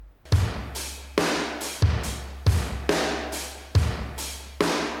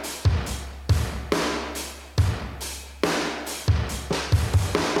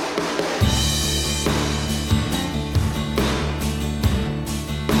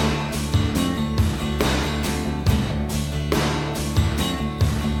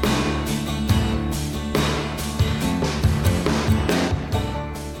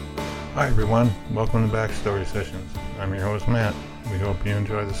everyone, welcome to Backstory Sessions. I'm your host Matt. We hope you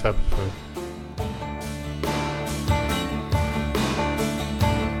enjoy this episode.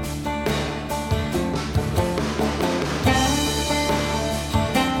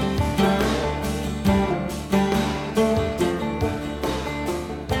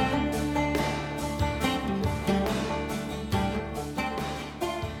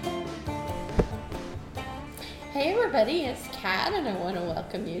 Hey everybody, it's Kat and I want to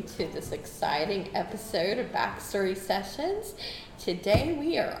welcome you to this exciting episode of Backstory Sessions. Today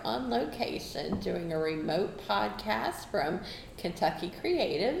we are on location doing a remote podcast from Kentucky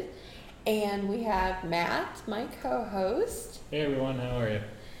Creative, and we have Matt, my co-host. Hey everyone, how are you?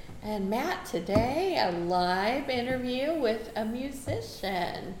 And Matt, today a live interview with a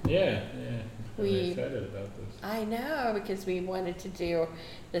musician. Yeah, I'm excited about this. I know, because we wanted to do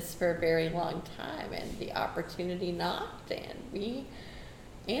this for a very long time, and the opportunity knocked, and we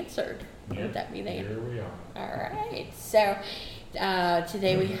answered. Yeah, Would that be there? Here we are. All right. So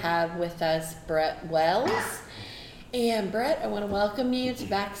today we have with us Brett Wells. And Brett, I want to welcome you to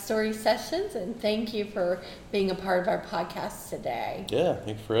Backstory Sessions, and thank you for being a part of our podcast today. Yeah,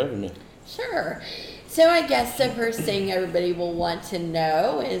 thanks for having me. Sure. So I guess the first thing everybody will want to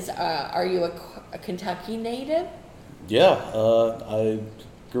know is, are you a Kentucky native? Yeah, I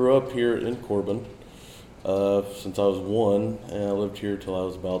grew up here in Corbin since I was 1, and I lived here till I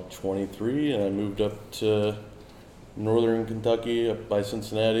was about 23, and I moved up to northern Kentucky, up by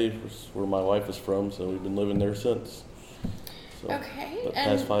Cincinnati, where my wife is from, so we've been living there since. So, Okay. the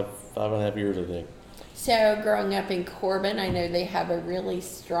past five and a half years, I think. So growing up in Corbin, I know they have a really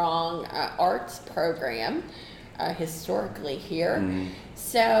strong arts program historically here. Mm-hmm.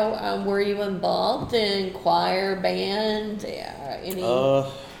 So were you involved in choir, band, any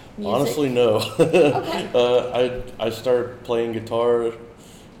music? Honestly, no. Okay. I started playing guitar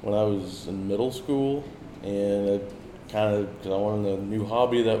when I was in middle school, and because I wanted a new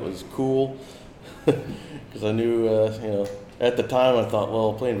hobby that was cool, because I knew, at the time I thought,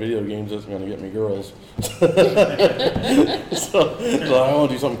 well, playing video games isn't going to get me girls. so I want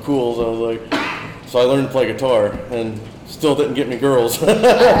to do something cool, so I learned to play guitar, and still didn't get me girls.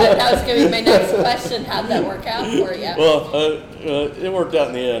 That was going to be my next question. How'd that work out for you? Well, it worked out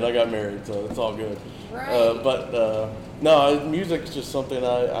in the end. I got married, so it's all good. Right. No, music's just something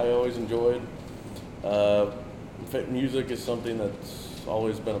I always enjoyed. Music is something that's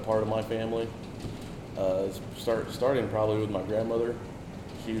always been a part of my family. Starting probably with my grandmother.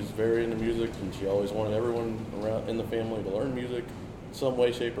 She was very into music, and she always wanted everyone around in the family to learn music in some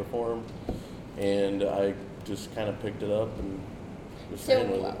way, shape, or form. And I just kind of picked it up and just So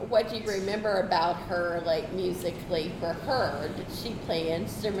ran with it. what do you remember about her, like musically for her? Did she play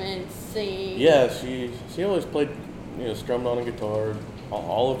instruments, sing? Yeah, she always played, strummed on a guitar.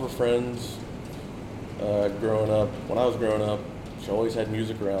 All of her friends growing up, when I was growing up, she always had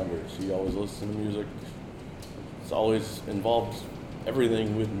music around her. She always listened to music. It's always involved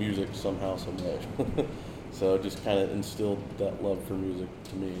everything with music somehow, some way. So it just kind of instilled that love for music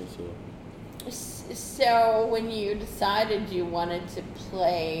to me. So when you decided you wanted to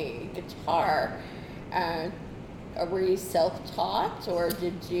play guitar, were you self-taught, or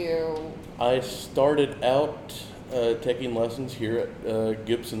did you? I started out taking lessons here at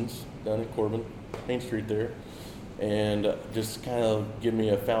Gibson's down in Corbin, Main Street there, and just kind of give me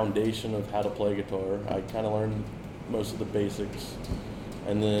a foundation of how to play guitar. I kind of learned most of the basics,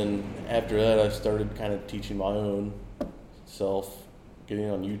 and then after that I started kind of teaching my own self, getting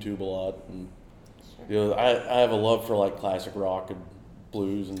on YouTube a lot, and I have a love for like classic rock and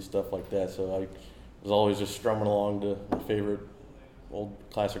blues and stuff like that, so I was always just strumming along to my favorite old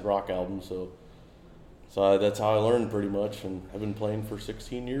classic rock albums, so that's how I learned pretty much, and I've been playing for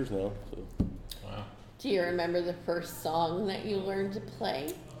 16 years now. So. Wow. Do you remember the first song that you learned to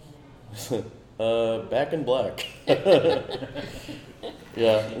play? Back in Black.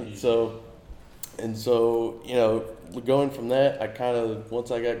 Yeah, and so going from that, I kind of, once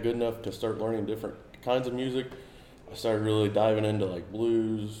I got good enough to start learning different kinds of music, I started really diving into like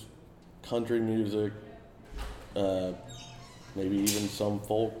blues, country music, maybe even some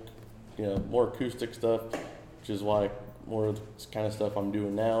folk, more acoustic stuff, which is why more of this kind of stuff I'm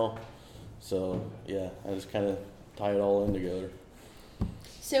doing now. So yeah, I just kind of tie it all in together.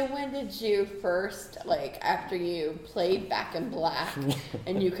 So when did you first, like after you played Back in Black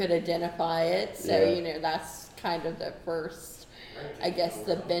and you could identify it, so Yeah. That's kind of the first, I guess,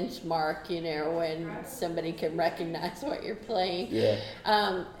 the benchmark, when somebody can recognize what you're playing. Yeah.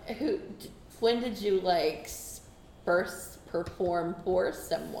 When did you first perform for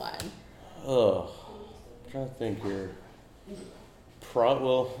someone? Oh, I'm trying to think here.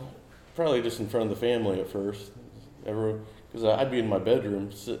 probably just in front of the family at first. Because I'd be in my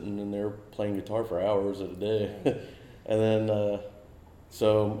bedroom sitting in there playing guitar for hours at a day. And then,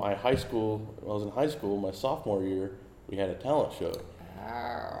 so when I was in high school, my sophomore year, we had a talent show.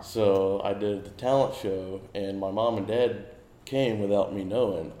 Oh. So I did the talent show, and my mom and dad came without me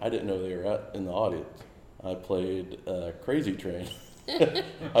knowing. I didn't know they were in the audience. I played Crazy Train.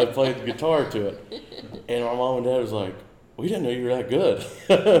 I played the guitar to it. And my mom and dad was like, we didn't know you were that good.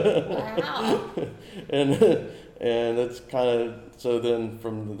 Wow. and that's kind of, so then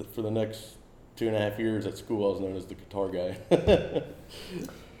for the next 2.5 years at school, I was known as the guitar guy.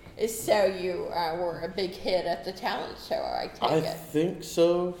 So you were a big hit at the talent show, I take I it. think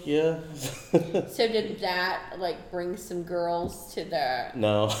so, yeah. So did that like bring some girls to the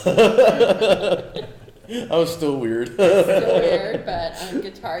No. I was still weird. still weird, but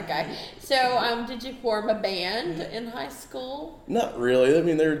guitar guy. So did you form a band in high school? Not really. I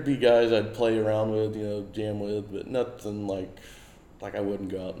mean, there'd be guys I'd play around with, jam with, but nothing like I wouldn't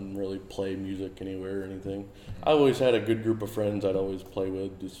go out and really play music anywhere or anything. I always had a good group of friends I'd always play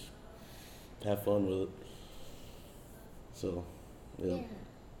with, just have fun with it. So, yeah.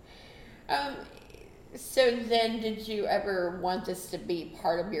 So then did you ever want this to be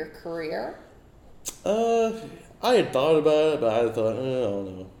part of your career? I had thought about it, but I thought, I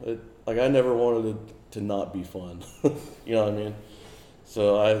don't know. I never wanted it to not be fun. You know what I mean?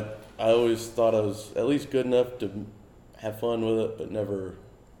 So I always thought I was at least good enough to have fun with it, but never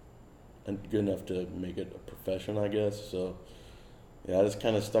good enough to make it a profession, I guess. So, yeah, I just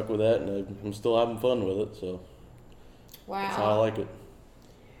kind of stuck with that, and I'm still having fun with it. So, Wow. that's how I like it.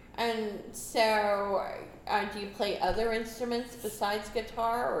 And so do you play other instruments besides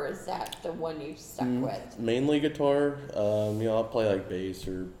guitar, or is that the one you stuck with? Mainly guitar. I'll play like bass,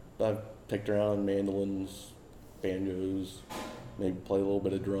 or I've picked around mandolins, banjos, maybe play a little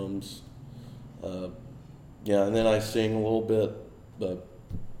bit of drums. And then I sing a little bit, but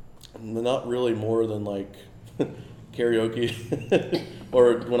not really more than like karaoke.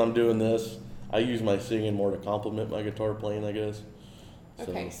 Or when I'm doing this, I use my singing more to complement my guitar playing, I guess.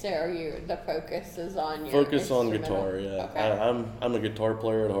 Okay, so the focus is on your Focus on instrumental? guitar, yeah. Okay. I'm a guitar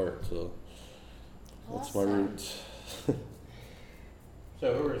player at heart, so that's my Awesome. roots.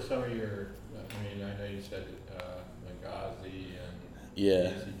 So who are some of your, I know you said like Ozzy and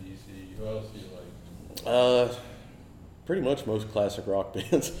Yeah. AC/DC. Who else do you like? Pretty much most classic rock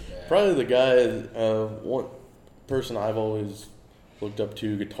bands. Yeah. Probably the guy, one person I've always looked up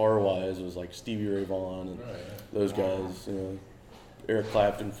to guitar-wise was like Stevie Ray Vaughan and Right, yeah. those guys, Eric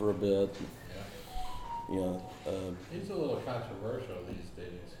Clapton for a bit. Yeah. He's a little controversial these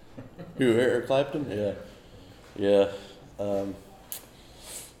days. Who, Eric Clapton? Yeah.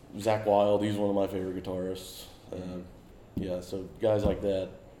 Zach Wilde, he's one of my favorite guitarists. So guys like that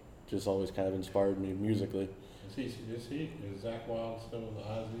just always kind of inspired me musically. Is Zach Wilde still with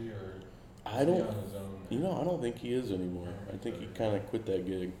Ozzy, or I is he don't, on his own? I don't think he is anymore. I think he kind of quit that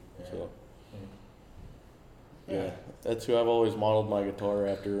gig. So yeah, that's who I've always modeled my guitar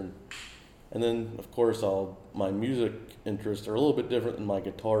after. And then of course my music interests are a little bit different than my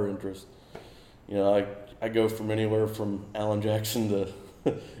guitar interest. I go from anywhere from Alan Jackson to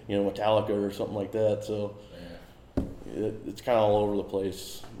Metallica or something like that. So it's kind of all over the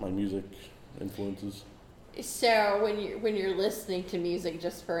place, my music influences. So when you're listening to music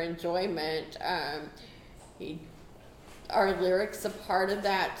just for enjoyment, are lyrics a part of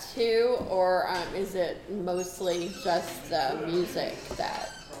that too, or is it mostly just the music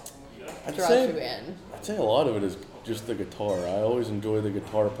that draws you in? I'd say a lot of it is just the guitar. I always enjoy the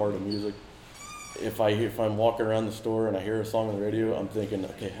guitar part of music. If I'm walking around the store and I hear a song on the radio, I'm thinking,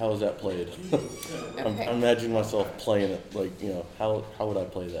 okay, how is that played? I'm imagining myself playing it, like, how would I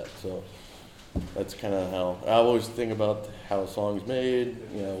play that? So that's kind of how I always think about how a song's made.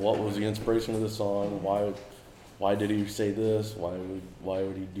 What was the inspiration of the song? Why did he say this? Why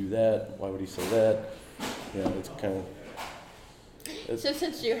would he do that? Why would he say that? It's kind of. So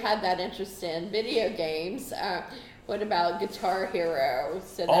since you had that interest in video games, what about Guitar Hero?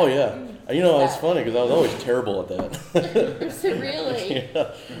 So Oh yeah, it's funny because I was always terrible at that. So really?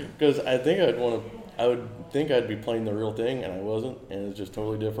 Yeah, because I would think I'd be playing the real thing, and I wasn't, and it's just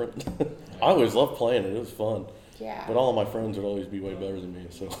totally different. I always loved playing it; it was fun. Yeah. But all of my friends would always be way better than me,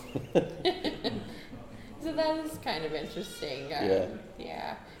 so. So that is kind of interesting.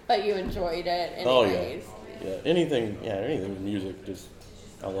 Yeah. But you enjoyed it anyways. Oh yeah. Yeah. Anything with music, just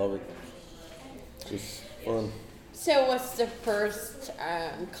I love it. It's just fun. So what's the first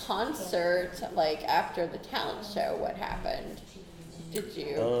concert like after the talent show? What happened? Did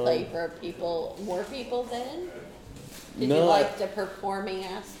you play for more people then? Did you like the performing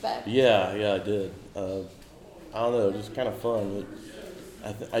aspect? Yeah, I did. I don't know, just kind of fun.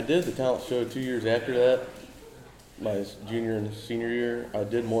 I did the talent show 2 years after that, my junior and senior year. I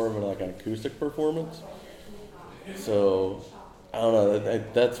did more of an acoustic performance. So, I don't know,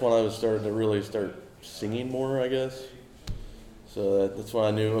 that's when I was starting to really start singing more, I guess. So that's when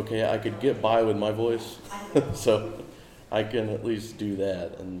I knew, okay, I could get by with my voice. So I can at least do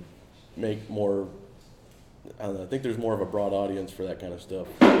that and make more, I don't know, I think there's more of a broad audience for that kind of stuff.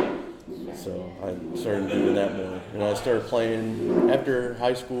 So I started doing that more. And I started playing, after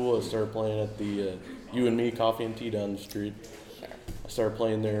high school, I started playing at the You and Me Coffee and Tea down the street. I started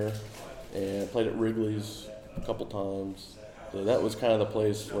playing there and played at Wrigley's a couple times. So that was kind of the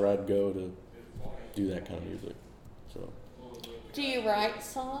place where I'd go to do that kind of music. So. Do you write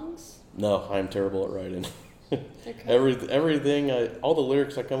songs? No, I'm terrible at writing. Okay. Everything, all the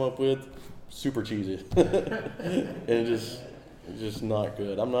lyrics I come up with, super cheesy. And just not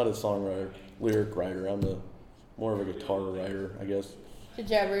good. I'm not a lyric writer. I'm more of a guitar writer, I guess. Did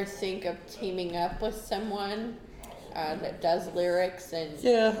you ever think of teaming up with someone that does lyrics? And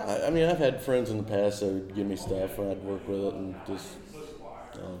Yeah, I mean, I've had friends in the past that would give me stuff and I'd work with it and just,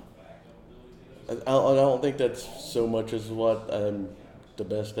 I don't think that's so much as what I'm the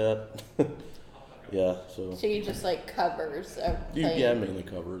best at. Yeah, so. So you just like covers of playing? Yeah, mainly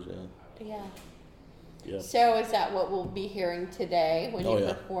covers, Yeah. Yeah. So is that what we'll be hearing today when you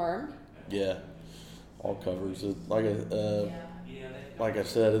perform? Yeah, all covers. Like I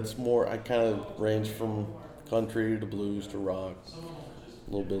said, it's more, I kind of range from country to blues to rock,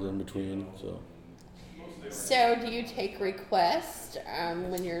 a little bit in between, so. So do you take requests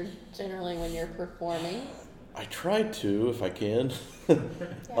when you're performing? I try to, if I can. I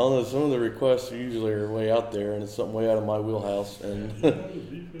don't know, some of the requests usually are way out there, and it's something way out of my wheelhouse, and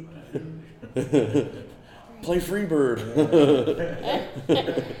play Freebird.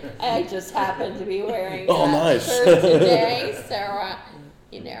 I just happen to be wearing nice. shirt today, so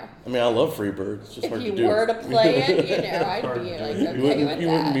you know. I mean, I love Freebird. It's just hard to do. If you were to play it, you know, I'd be like, okay with that. You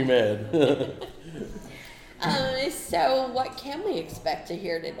wouldn't be mad. So what can we expect to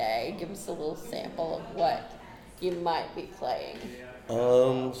hear today? Give us a little sample of what you might be playing.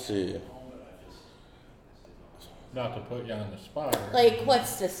 Let's see. Not to put you on the spot. Like,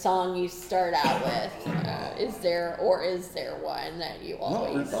 what's the song you start out with? Is there one that you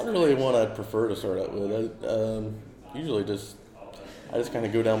always? Not really one I'd prefer to start out with. Usually I just kind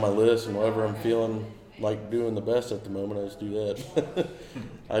of go down my list, and whatever I'm feeling like doing the best at the moment, I just do that.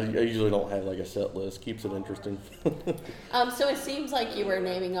 I usually don't have like a set list. Keeps it interesting. So it seems like you were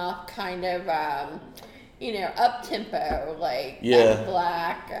naming off kind of, up tempo, like Back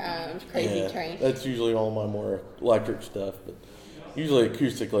Black, Crazy Train. That's usually all my more electric stuff. But usually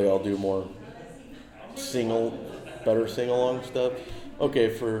acoustically, I'll do more better sing-along stuff. Okay,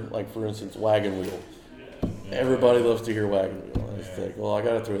 for instance, Wagon Wheel. Everybody loves to hear Wagon Wheel. It's like, well, I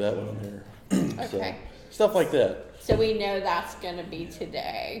got to throw that one in there. Okay. So, stuff like that. So we know that's going to be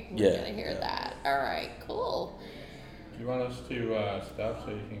today. We're going to hear that. All right, cool. Do you want us to stop so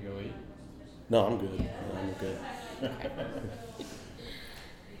you can go eat? No, I'm good. I'm okay.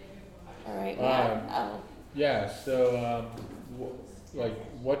 All right. Yeah. So,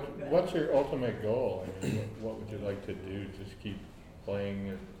 what's your ultimate goal? I mean, what would you like to do? Just keep playing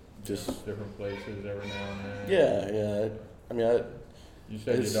at different places every now and then? Yeah. I mean, you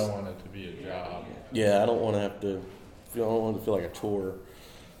said you don't want it to be a job. Yeah, I don't want to feel like a chore.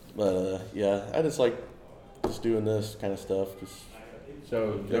 But I just like doing this kind of stuff.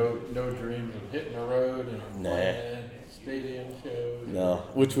 So no dreams of hitting the road and playing stadium shows? No,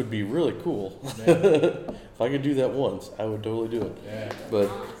 which would be really cool. If I could do that once, I would totally do it. Yeah. But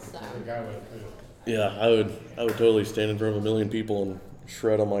awesome. I think I would too. Yeah, I would totally stand in front of a million people and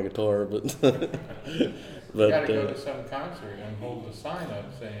shred on my guitar, but you gotta go to some concert and hold the sign up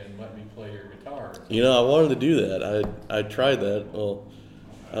saying, "Let me play your guitar." I wanted to do that. I tried that. Well,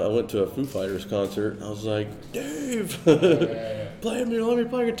 I went to a Foo Fighters concert. And I was like, Dave, let me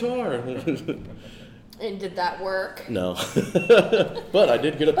play guitar. And did that work? No, but I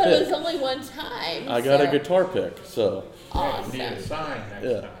did get a pick. But it was only one time. I got a guitar pick, so. Awesome. You need a sign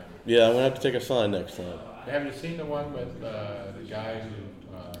next time. Yeah, I'm gonna have to take a sign next time. Have you seen the one with the guy who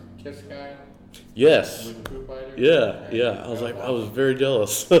Kiss guy? Yes. With the Foo Fighters? Yeah. I was very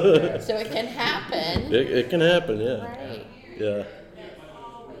jealous. So it can happen. It can happen, yeah. Right. Yeah.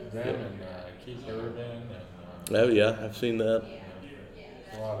 Them and Keith Urban and. I've seen that.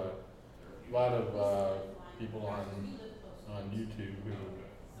 A lot of people on YouTube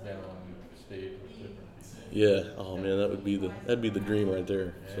who've been on stage with different people. Yeah. Oh man, that'd be the dream right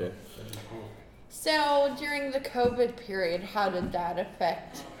there. Yeah, so. that'd be cool. So during the COVID period, how did that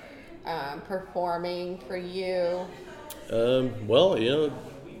affect performing for you? Well,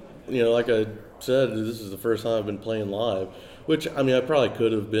 like I said, this is the first time I've been playing live, which I mean I probably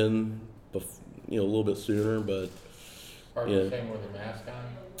could have been, a little bit sooner, but Hard yeah. to sing with a mask on?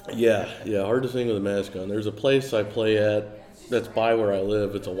 Yeah, hard to sing with a mask on. There's a place I play at that's by where I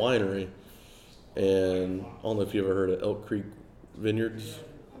live. It's a winery, and I don't know if you ever heard of Elk Creek Vineyards.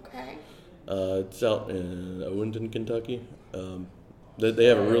 Okay. It's out in Owenton, Kentucky. They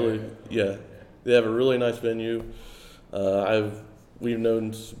have they have a really nice venue. We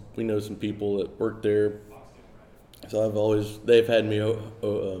know some people that work there, so they've had me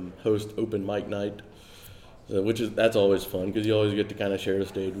host open mic night, that's always fun because you always get to kind of share the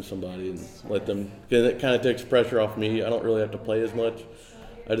stage with somebody and let them. Cause it kind of takes pressure off me. I don't really have to play as much.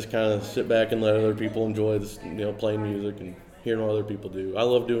 I just kind of sit back and let other people enjoy this, playing music and hearing what other people do. I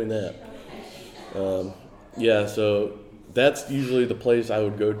love doing that. So that's usually the place I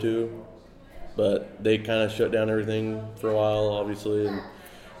would go to, but they kind of shut down everything for a while, obviously,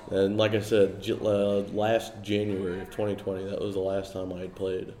 and like I said, last January of 2020, that was the last time I had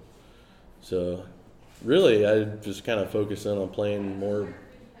played. So really, I just kind of focused in on playing more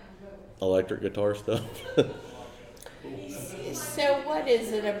electric guitar stuff. So what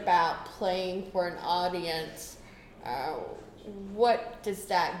is it about playing for an audience? What does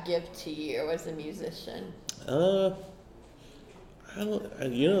that give to you as a musician? It's kind of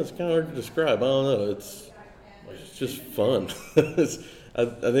hard to describe. I don't know. It's just fun. I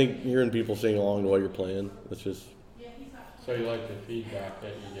think hearing people sing along to what you're playing, it's just. So you like the feedback that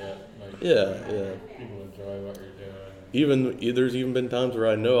you get? Like Yeah. People enjoy what you're doing. There's even been times where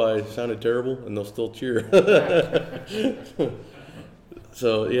I know I sounded terrible and they'll still cheer.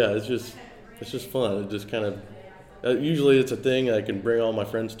 So yeah, it's just fun. It just kind of usually it's a thing I can bring all my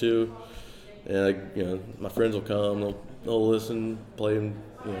friends to, and my friends will come. They'll listen, play, and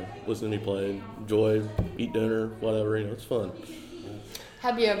listen to me play, enjoy, eat dinner, whatever. It's fun.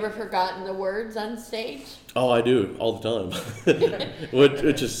 Have you ever forgotten the words on stage? Oh, I do all the time,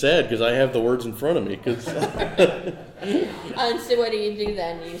 which is sad because I have the words in front of me. And so what do you do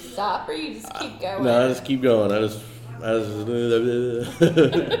then? You stop or you just keep going? No, I just keep going. I just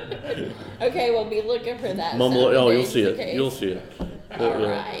Okay, we'll be looking for that. mumble. Oh, you'll someday, see it. okay? You'll see it. All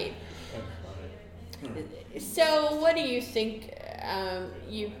right. So what do you think?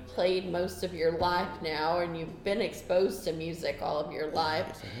 You've played most of your life now, and you've been exposed to music all of your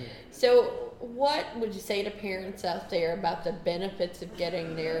life. So what would you say to parents out there about the benefits of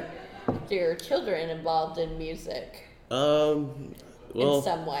getting their children involved in music Well, in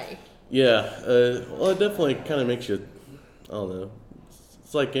some way? Yeah. It definitely kind of makes you. I don't know.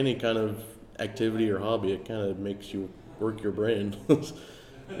 It's like any kind of activity or hobby. It kind of makes you work your brain.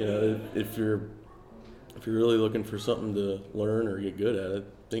 If you're really looking for something to learn or get good at it,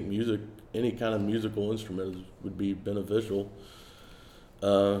 I think music, any kind of musical instrument would be beneficial.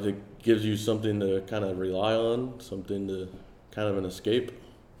 It gives you something to kind of rely on, something to kind of an escape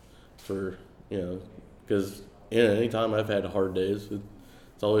for, because anytime I've had hard days,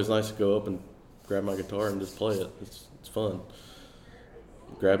 it's always nice to go up and grab my guitar and just play it. It's fun.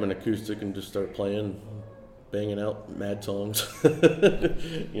 Grab an acoustic and just start playing, banging out mad songs,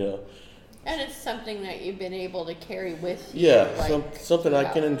 And it's something that you've been able to carry with you. Yeah, something I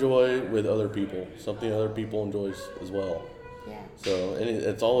can enjoy with other people, something other people enjoy as well. Yeah. So, and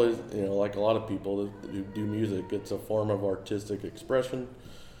it's always, like a lot of people who do music, it's a form of artistic expression.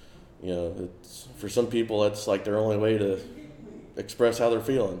 It's for some people, that's like their only way to express how they're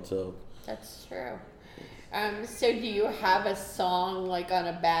feeling. So That's true. So do you have a song like on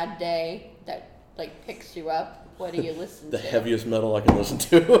a bad day that like picks you up? What do you listen the to? heaviest metal I can listen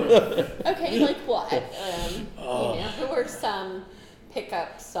to. Okay, like what? Who are some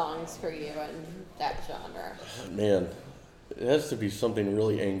pickup songs for you in that genre? Man, it has to be something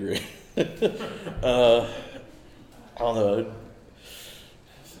really angry. I don't know.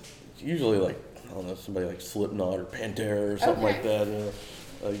 Usually, somebody like Slipknot or Pantera or something like that.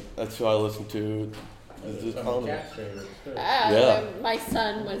 That's who I listen to. Some cat favorites too. My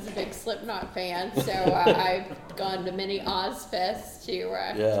son was a big Slipknot fan, so I've gone to many Ozfests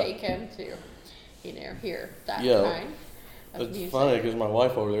to take him to, hear that kind of music. It's funny because my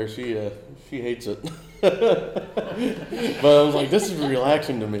wife over there, she hates it. But I was like, this is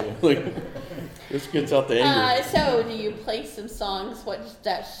relaxing to me. Like, this gets out the anger. So do you play some songs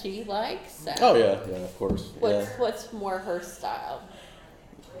that she likes? Oh yeah, of course. What's more her style?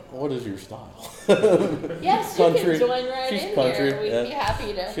 What is your style? Yes, country. You can join right She's in country, here. We'd be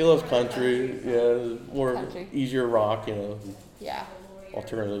happy to. She loves country. Yeah, more Country. easier rock. Yeah.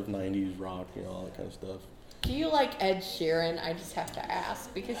 alternative 90s rock, all that kind of stuff. Do you like Ed Sheeran? I just have to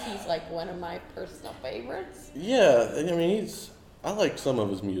ask because he's like one of my personal favorites. Yeah, I mean, I like some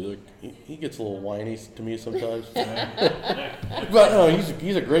of his music. He gets a little whiny to me sometimes. But no,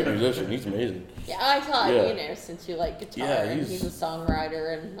 he's a great musician. He's amazing. Yeah, I thought, since you like guitar, and he's a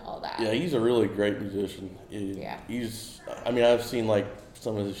songwriter and all that. Yeah, he's a really great musician. I've seen like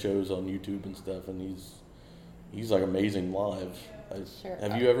some of his shows on YouTube and stuff, and he's like amazing live. Sure.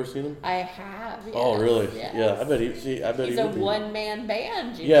 Have you ever seen him? I have. Yes. Oh, really? Yes. Yeah, I bet he's a one-man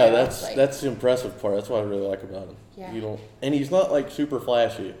band. That's the impressive part. That's what I really like about him. Yeah. And he's not like super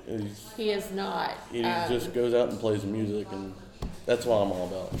flashy. He is not. He just goes out and plays music, and that's what I'm all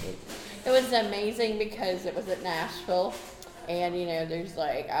about. It was amazing because it was at Nashville, and there's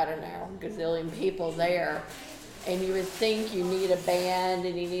like, I don't know, gazillion people there, and you would think you need a band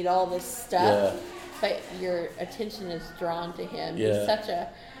and you need all this stuff. Yeah. But your attention is drawn to him. Yeah. He's such a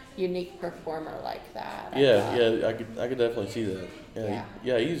unique performer like that. I could definitely see that.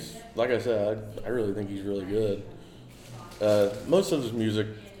 Yeah, he's, like I said, I really think he's really good. Most of his music,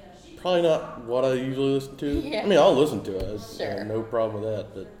 probably not what I usually listen to. Yeah. I mean, I'll listen to it. Sure. No problem with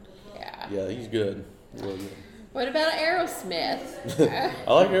that. But yeah, he's good. Really good. What about Aerosmith?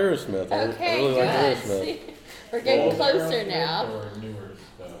 I like Aerosmith. Okay, I really good. like Aerosmith. See, we're getting closer Aerosmith now. Or newer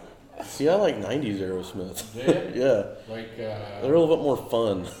stuff? See, I like 90s Aerosmith. Yeah? Yeah. Like, They're a little bit more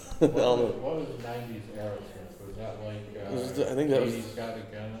fun. I don't know. what was 90s Aerosmith? Was that like, I think that was. 80s Got a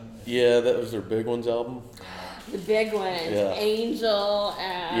Gun? Yeah, that was their Big Ones album. The big ones, Yeah. Angel,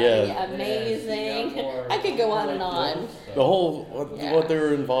 Yeah. Amazing. Yeah, more- I could go on and on. stuff. The whole Yeah. what they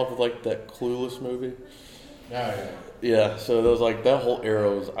were involved with, like that Clueless movie. Yeah. Yeah, so there was like that whole era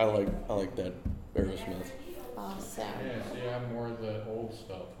was I like that Aerosmith. Awesome. Yeah, see, I'm more the old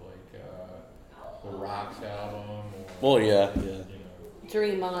stuff, like the Rocks album. Well, yeah.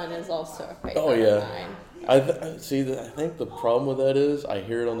 Dream On is also a favorite Oh yeah. of mine. I think the problem with that is I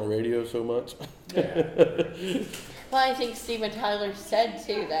hear it on the radio so much. Well, I think Steven Tyler said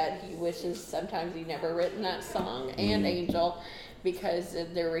too that he wishes sometimes he'd never written that song and Angel because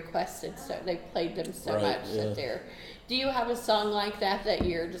they're requested, so they played them so Right, much yeah. that they're. Do you have a song like that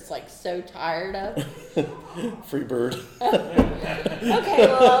you're just like so tired of? Free Bird. Okay,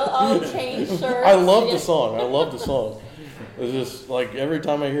 well I'll change shirts. I love the song. It's just like every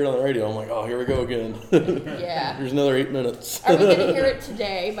time I hear it on the radio, I'm like, oh, here we go again. Yeah. There's another 8 minutes. Are we gonna hear it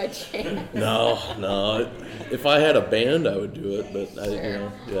today by chance? No. If I had a band, I would do it, but yeah.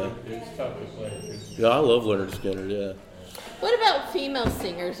 It's tough to play. Yeah, I love Leonard Skinner. Yeah. What about female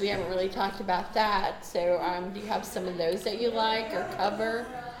singers? We haven't really talked about that. So, do you have some of those that you like or cover?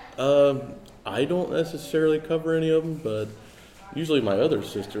 I don't necessarily cover any of them, but usually my other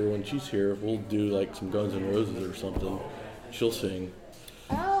sister, when she's here, we'll do like some Guns N' Roses or something. She'll sing.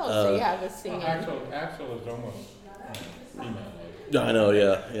 Oh, so you have a singer. Axl is almost female. I know,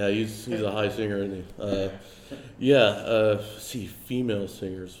 yeah. He's a high singer, isn't he? Let's see, female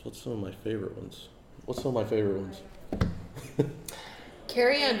singers. What's some of my favorite ones?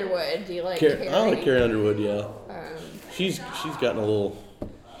 Carrie Underwood. Do you like Carrie? I like Carrie Underwood. Yeah. She's gotten a little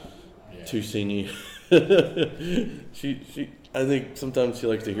too singy. she I think sometimes she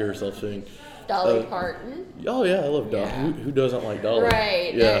likes to hear herself sing. Dolly Parton. Oh yeah, I love Dolly. Yeah. Who doesn't like Dolly?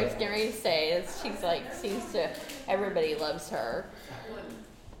 Right. Yeah. I was getting ready to say she's like seems to everybody loves her.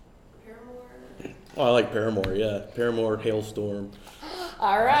 Oh, I like Paramore. Yeah, Paramore, Hailstorm.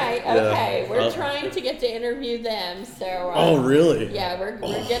 All right. Yeah. Okay. We're trying to get to interview them. So. Oh really? Yeah, we're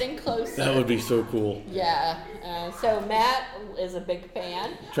getting closer. That would be so cool. Yeah. So Matt is a big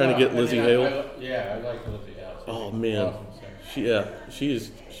fan. Trying to get Lizzie Hale. I like Lizzie Hale. Oh man,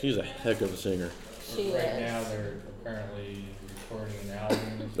 she's a heck of a singer. She Right is. now they're apparently recording an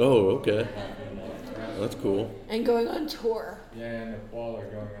album. Oh okay, that's cool. And going on tour. Yeah, in the fall they're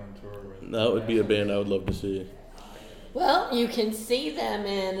going on tour with. That would be a band I would love to see. Well, you can see them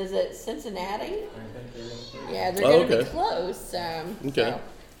in, is it Cincinnati? I think they're going to. Yeah, they're going to be okay. close. Okay. So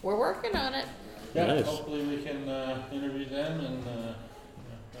we're working on it. Yeah, Nice. hopefully we can interview them and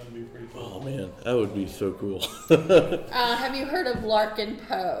that'll be pretty cool. Oh man, that would be so cool. Have you heard of Larkin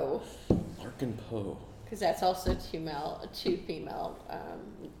Poe? Larkin Poe. Because that's also two female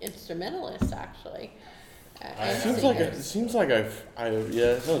instrumentalists, actually. And Seems like I've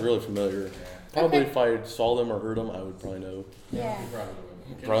it sounds really familiar. Probably if I saw them or heard them, I would probably know. Yeah.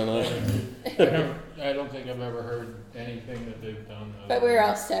 You Probably not. I don't think I've ever heard anything that they've done. But we're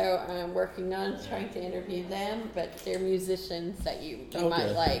also working on trying to interview them, but they're musicians that you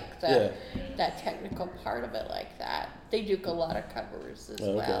might like, that technical part of it like that. They do a lot of covers as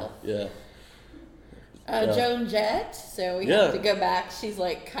well. Yeah. Joan Jett. So we have to go back. She's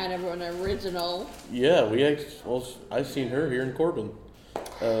like kind of an original. Yeah, I've seen her here in Corbin.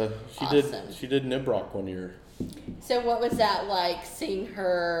 She did Nibrock one year. So what was that like seeing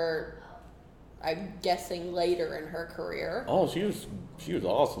her? I'm guessing later in her career. Oh, she was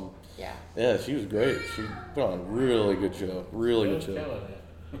awesome. Yeah. Yeah, she was great. She put on a really good show. Really good show. Killing it.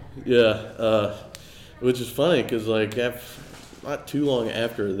 Yeah, which is funny because like not too long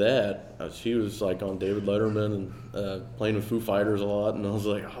after that, she was like on David Letterman and playing with Foo Fighters a lot, and I was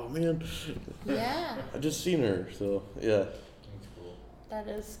like, oh man, Yeah. I just seen her. So yeah, That's cool. That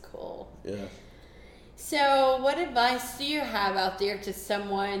is cool. yeah. So, what advice do you have out there to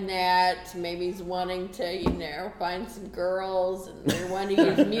someone that maybe is wanting to, find some girls and they want to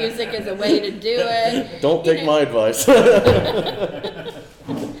use music as a way to do it? Don't take my advice.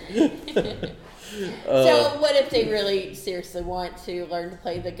 So, what if they really seriously want to learn to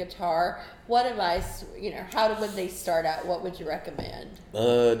play the guitar? What advice, how would they start out? What would you recommend?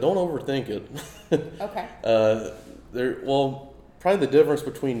 Don't overthink it. Okay. Probably the difference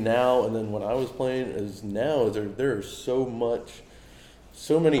between now and then when I was playing is now is there are so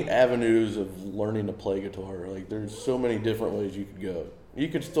many avenues of learning to play guitar. Like there's so many different ways you could go. You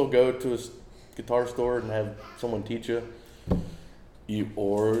could still go to a guitar store and have someone teach you.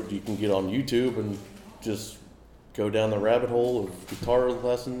 Or you can get on YouTube and just go down the rabbit hole of guitar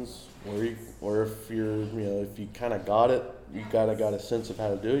lessons. Or if you kind of got it, you got a sense of how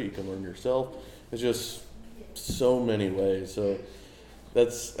to do it. You can learn yourself. It's just so many ways. So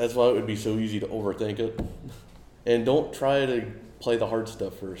that's why it would be so easy to overthink it. And don't try to play the hard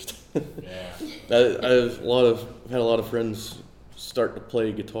stuff first. Yeah. I've had a lot of friends start to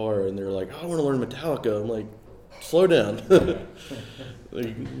play guitar and they're like, I want to learn Metallica. I'm like, slow down.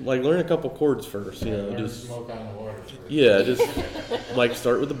 like learn a couple chords first, Learn just smoke on the water first. yeah, just like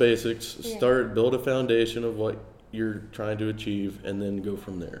start with the basics, build a foundation of what you're trying to achieve, and then go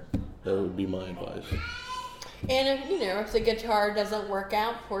from there. That would be my advice. And if the guitar doesn't work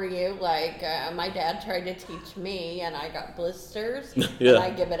out for you, like my dad tried to teach me, and I got blisters, Yeah. and I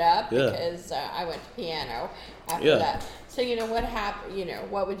give it up Yeah. because I went to piano after Yeah. that. So what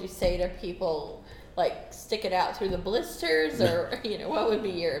happened? What would you say to people? Like stick it out through the blisters, or what would be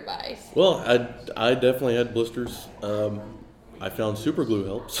your advice? Well, I definitely had blisters. I found super glue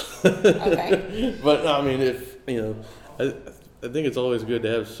helps. Okay. But I mean, if I think it's always good to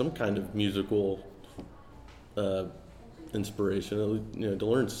have some kind of musical inspiration. To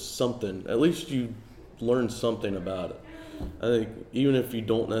learn something. At least you learn something about it. I think even if you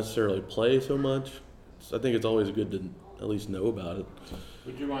don't necessarily play so much, I think it's always good to at least know about it.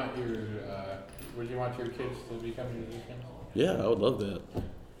 Would you want your kids to become musicians? Yeah, I would love that.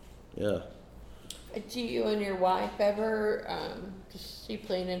 Yeah. Do you and your wife ever? Does she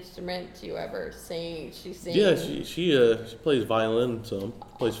play an instrument? Do you ever sing? She sings. Yeah, she plays violin some,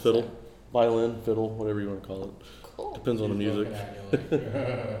 plays fiddle, violin, fiddle, whatever you want to call it. Cool. Depends on the music.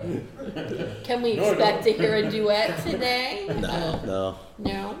 Can we expect to hear a duet today? No.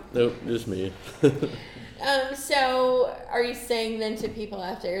 No. Nope, just me. So, are you saying then to people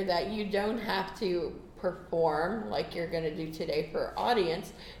out there that you don't have to perform like you're going to do today for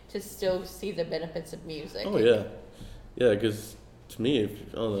audience to still see the benefits of music? Oh yeah, because to me,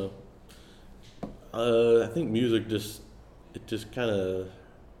 I don't know. I think music just kind of,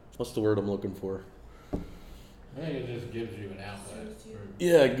 what's the word I'm looking for? I think it just gives you an outlet.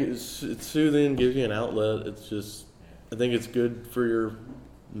 Yeah, it's soothing, gives you an outlet. It's just, I think it's good for your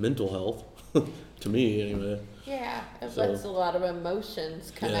mental health. To me, anyway. Yeah, it So, lets a lot of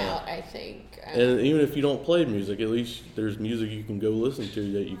emotions come yeah. out, I think. And even if you don't play music, at least there's music you can go listen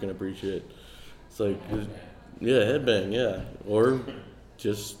to that you can appreciate. It's like, headbang, yeah. Or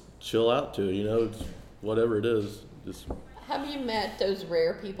just chill out to it, it's whatever it is. Just Have you met those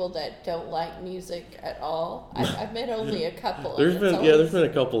rare people that don't like music at all? I've met only a couple. there's been a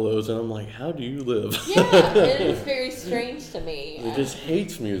couple of those, and I'm like, how do you live? Yeah, it is very strange to me. It just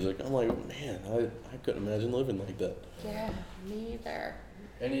hates music. I'm like, man, I couldn't imagine living like that. Yeah, me either.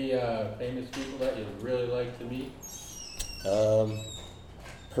 Any famous people that you'd really like to meet?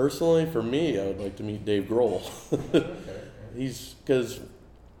 Personally, for me, I would like to meet Dave Grohl. Okay. Because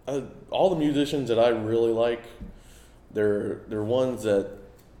all the musicians that I really like, they're ones that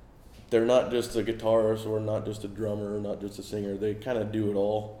they're not just a guitarist or not just a drummer or not just a singer. They kind of do it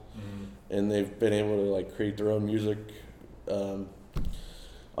all, and they've been able to create their own music.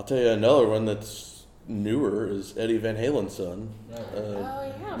 I'll tell you another one that's newer is Eddie Van Halen's son,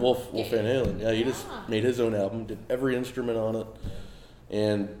 yeah. Wolf Van Halen. Yeah, he just made his own album, did every instrument on it,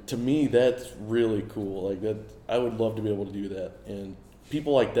 and to me that's really cool. Like that, I would love to be able to do that and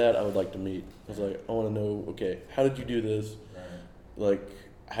people like that I would like to meet. I was like, I want to know, okay, how did you do this? Right. Like,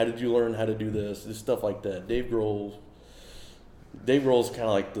 how did you learn how to do this? Just stuff like that. Dave Grohl's kind of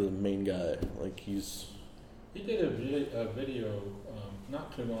like the main guy. Like, He did a video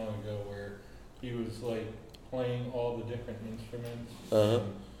not too long ago where he was like playing all the different instruments.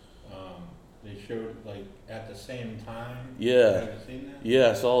 They showed like at the same time. Yeah. Have you seen that? Yeah,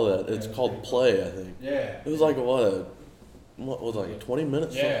 I saw that. It's Yeah, called Play, I think. Yeah. It was like what was it, like a 20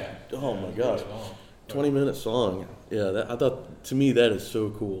 minutes? Yeah. Oh Yeah, my it was gosh. really long. 20-minute song. Yeah, I thought, to me, that is so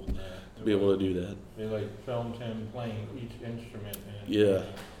cool Yeah. to be able to do that. They like filmed him playing each instrument and Yeah.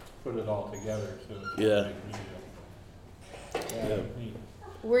 put it all together. So it's Yeah. a big video. Yeah. Neat.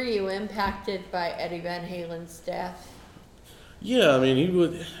 Were you impacted by Eddie Van Halen's death? Yeah, I mean, he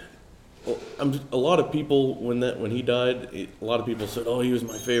would. Well, a lot of people when he died, a lot of people said, "Oh, he was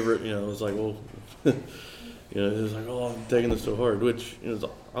my favorite." You know, it was like, well, it was like, "Oh, I'm taking this so hard," which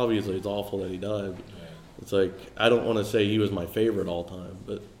obviously it's awful that he died. But Yeah. it's like I don't want to say he was my favorite all time,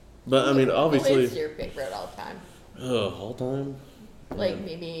 but I mean, obviously, Who is your favorite all time? all time. Like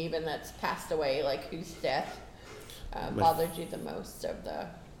maybe even that's passed away, like whose death bothered you the most of the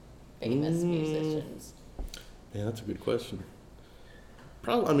famous musicians? Man, that's a good question.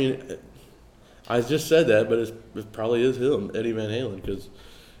 Probably, I mean, I just said that, but it probably is him, Eddie Van Halen, because,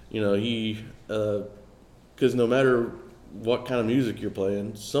 because no matter what kind of music you're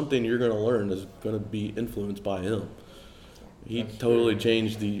playing, something you're going to learn is going to be influenced by him. He That's totally true.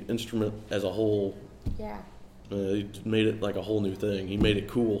 changed the instrument as a whole. Yeah. He made it like a whole new thing. He made it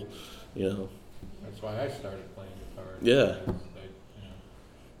cool, That's why I started playing guitar. Yeah. Because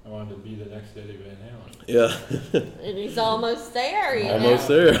I wanted to be the next Eddie Van Halen. Yeah, And he's almost there, you almost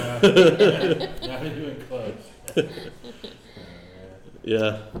know. there. Not even close.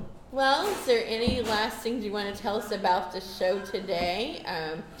 Yeah. Well, is there any last things you want to tell us about the show today?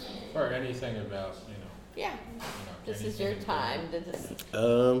 Or anything about, Yeah, this is anything your in time to just.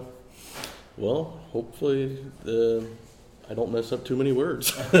 Well, hopefully I don't mess up too many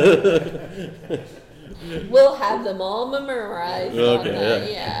words. We'll have them all memorized. On the,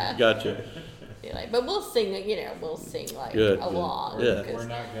 yeah. Gotcha. Be like, but we'll sing. We'll sing like Good, along. good. Yeah. 'cause We're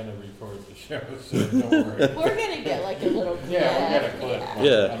not going to record the show, so don't worry. we're gonna get like a little clip. Yeah, we'll get a clip. Yeah. but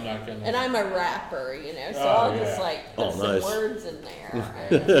Yeah. I'm not going to. And I'm a rapper, so Oh, I'll just yeah. like put Oh, some nice. words in there.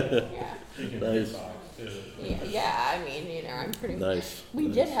 Yeah. You can Nice. beatbox, too. Yeah, I mean, I'm pretty. Nice. We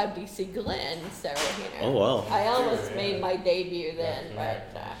Nice. did have BC Glenn, so Oh, wow. I almost Sure, made yeah. my debut then,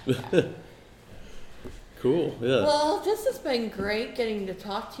 That's but. Yeah. Cool. Yeah. Well, this has been great getting to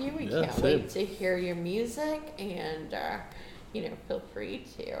talk to you. We Yeah, can't same. wait to hear your music, and feel free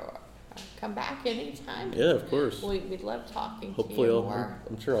to come back anytime. Yeah, of course. We'd love talking Hopefully, to you more.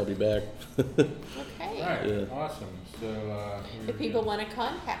 I'm sure I'll be back. Okay. All right, Yeah. awesome. So, If people want to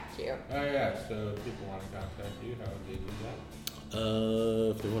contact you, Oh, yeah, so if people want to contact you, how would they do that?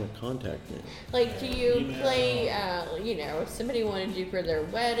 If they want to contact me. like, do you Email. play? If somebody wanted you for their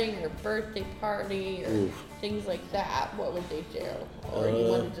wedding or birthday party or Oof. things like that, what would they do? Or you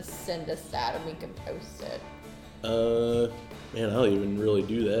want to just send us that and we can post it? Man, I don't even really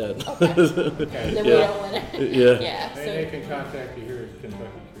do that. Okay. Then we Yeah. don't want to. Yeah. Yeah. They So can contact you here at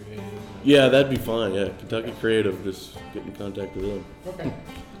Kentucky Creative. Yeah, that'd be fine. Yeah, Kentucky Creative, just get in contact with them. Okay,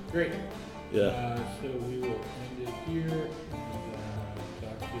 great. Yeah. So we will end it here and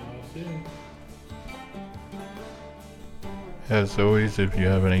talk to you all soon. As always, if you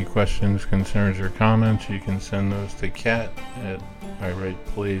have any questions, concerns, or comments, you can send those to Kat at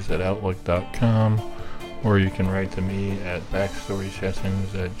iWritePlays@outlook.com, or you can write to me at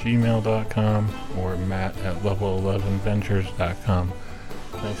backstorysessions@gmail.com or matt@level11ventures.com.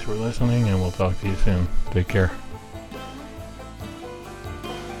 Thanks for listening, and we'll talk to you soon. Take care.